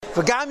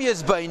V'gam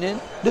yizbeinin,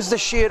 this is the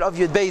shir of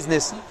Yud Beis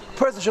Nissen. A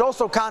person should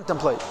also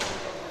contemplate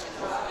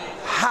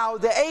how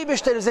the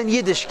Eibishter is in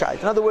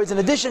Yiddishkeit. In other words, in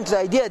addition to the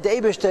idea that the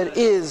Eibishter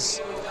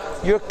is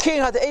your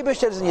king, how the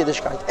Eibishter is in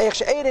Yiddishkeit.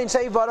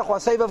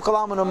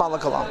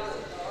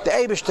 The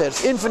Eibishter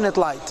is infinite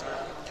light.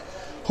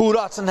 Hu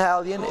Ratzon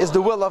Ha'elyon is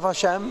the will of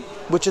Hashem,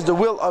 which is the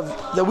will of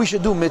that we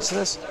should do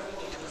mitzvahs.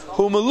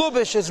 Hu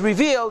Melubish is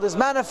revealed, is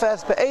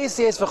manifest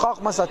be'eisies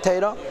v'chachmas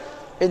ha'Torah,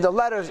 in the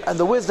letters and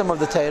the wisdom of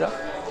the Torah.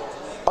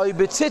 Oy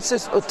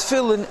b'tzitzis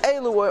utfilin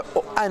elu,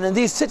 and in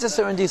these tzitzis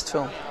are in these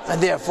tefillin.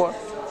 And therefore,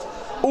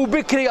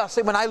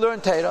 u'bikriyaseh, when I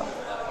learn Torah,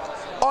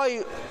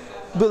 oy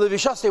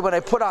b'levishaseh, when I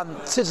put on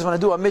tzitzis, when I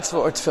do a mitzvah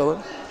or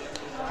tefillin,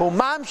 hu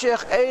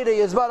mamshech eirei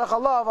yizbarach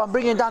alav, I'm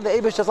bringing down the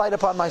Eibishter's light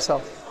upon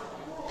myself.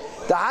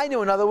 The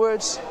Hainu, in other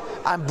words,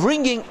 I'm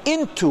bringing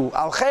into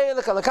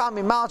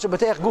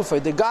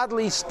the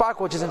godly spark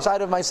which is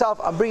inside of myself.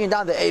 I'm bringing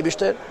down the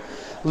Eibishter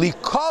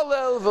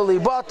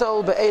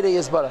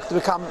to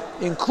become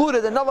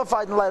included and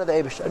nullified in the light of the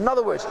Eibishter. In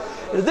other words,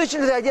 in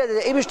addition to the idea that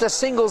the Eibishter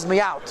singles me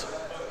out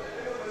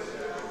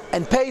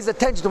and pays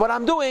attention to what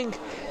I'm doing,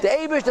 the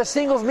Eibishter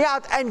singles me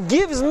out and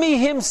gives me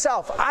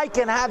himself. I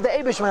can have the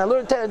Eibishter. When I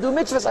learn Torah and do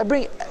mitzvahs, I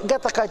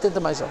get the kite into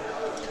myself.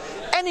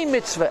 Any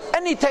mitzvah,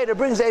 any Torah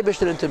brings the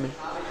Eibishter into me.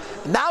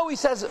 Now he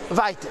says,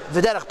 Vait,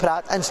 V'derech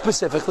Prat, and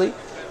specifically,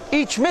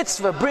 each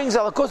mitzvah brings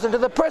Alakus into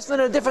the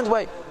person in a different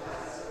way.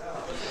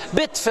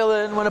 Bit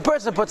tefillin, when a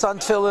person puts on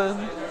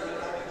tefillin,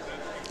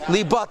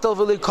 Li batel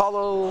v'li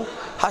kolol,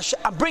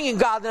 I'm bringing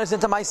godliness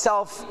into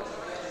myself,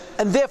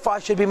 and therefore I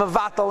should be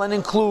mavatal and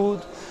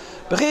include.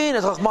 My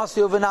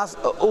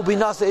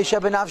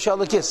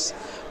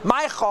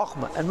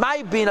chokhmah and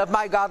my being of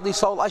my godly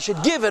soul, I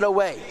should give it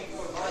away.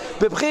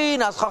 Into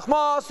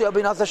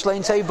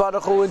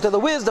the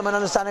wisdom and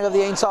understanding of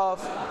the Ein Sof.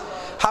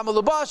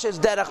 Hamalubash is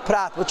derech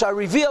prat, which are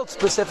revealed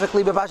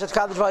specifically. The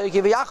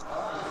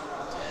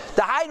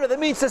Hainu, that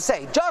means to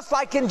say, just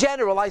like in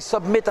general I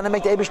submit and I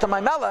make the Eibishter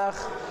my melech,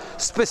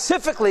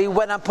 specifically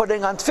when I'm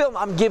putting on tefillin,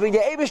 I'm giving the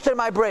Eibishter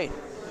my brain.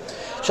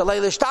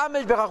 I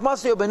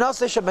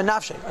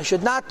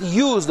should not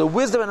use the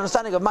wisdom and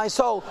understanding of my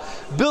soul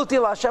built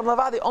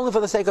only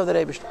for the sake of the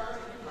Eibishter.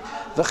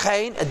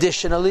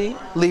 Additionally,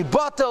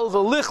 libatel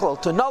v'lichlol,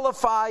 to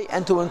nullify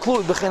and to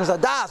include b'chinas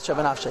hadas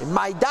shabenafshay.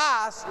 My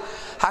das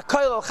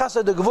hakoil al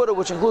chesed u'gevura,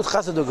 which includes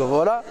chesed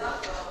u'gevura,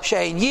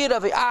 shein yira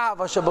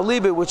v'ava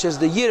shabalibi, which is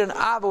the yira and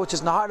ava, which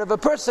is in the heart of a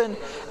person,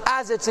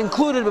 as it's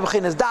included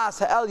b'chinas das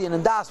ha'elyon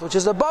and das, which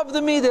is above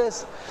the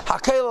midas.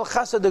 Hakoil al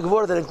chesed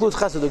u'gevura, that includes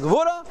chesed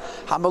u'gevura.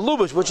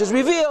 Hamalubish, which is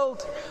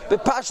revealed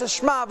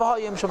b'pashas shma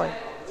v'hayim shamayim.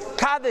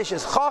 Kaddish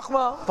is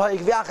Chokhmah,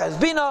 V'hayikviacha is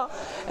Bina,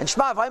 and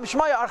Shema V'hayim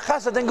Shemaya are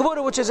Chesed and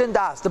Gevura, which is in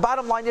Das. The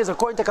bottom line is,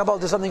 according to Kabbalah,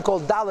 there's something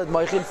called Daled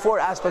Moichin, 4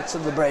 aspects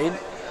of the brain,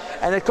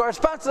 and it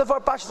corresponds to the 4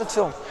 Pashas of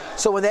Tefillin.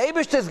 So when the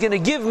Eibishter is going to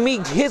give me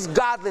his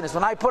godliness,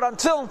 when I put on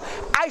Tefillin,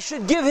 I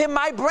should give him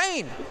my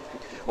brain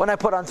when I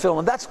put on Tefillin.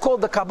 And that's called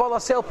the Kabbalah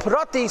Sel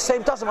Prati,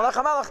 same Tassim, Malach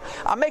HaMelech.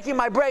 I'm making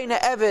my brain an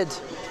Eved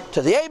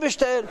to the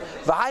Eibishter,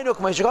 V'hainuk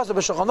Meishikasa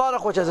B'Shulchan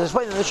Aruch, which is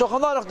explained in the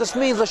Shulchan Aruch. This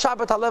means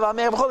L'Shabbat HaLev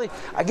HaMeir V'choli.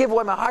 I give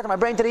away my heart and my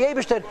brain to the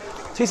Eibishter.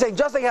 So he's saying,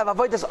 just like you have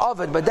Avodas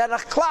Ovid, but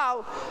Derech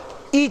Klal,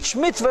 each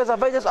mitzvah is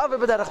Avodas Ovid,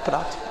 but Derech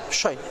Prat.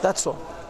 That's all.